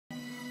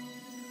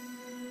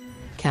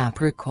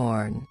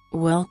Capricorn,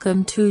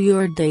 welcome to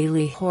your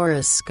daily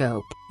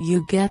horoscope.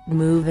 You get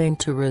moving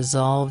to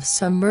resolve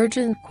some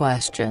urgent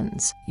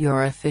questions.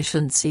 Your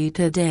efficiency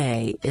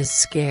today is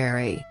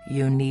scary.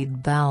 You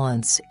need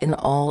balance in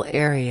all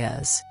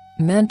areas,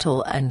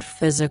 mental and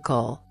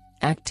physical,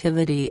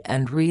 activity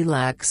and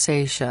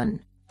relaxation,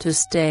 to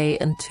stay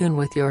in tune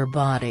with your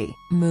body.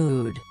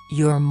 Mood,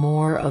 you're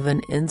more of an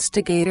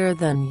instigator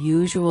than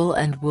usual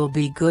and will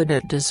be good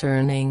at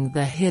discerning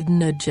the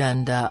hidden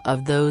agenda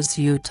of those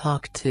you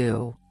talk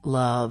to.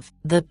 Love,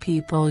 the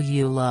people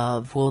you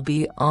love will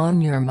be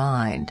on your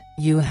mind.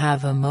 You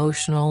have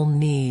emotional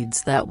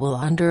needs that will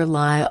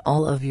underlie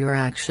all of your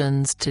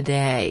actions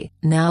today.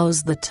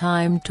 Now's the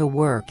time to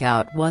work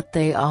out what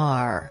they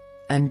are,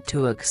 and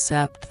to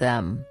accept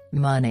them.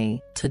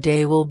 Money,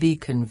 today will be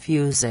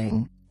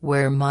confusing.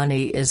 Where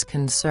money is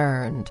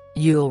concerned,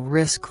 you'll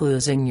risk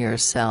losing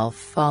yourself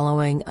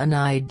following an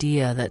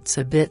idea that's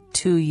a bit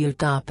too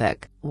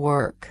utopic.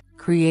 Work,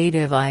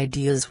 creative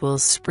ideas will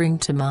spring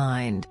to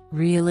mind.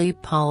 Really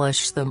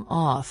polish them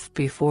off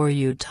before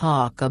you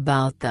talk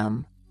about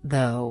them,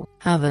 though.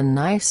 Have a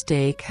nice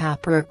day,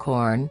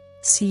 Capricorn.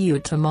 See you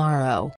tomorrow.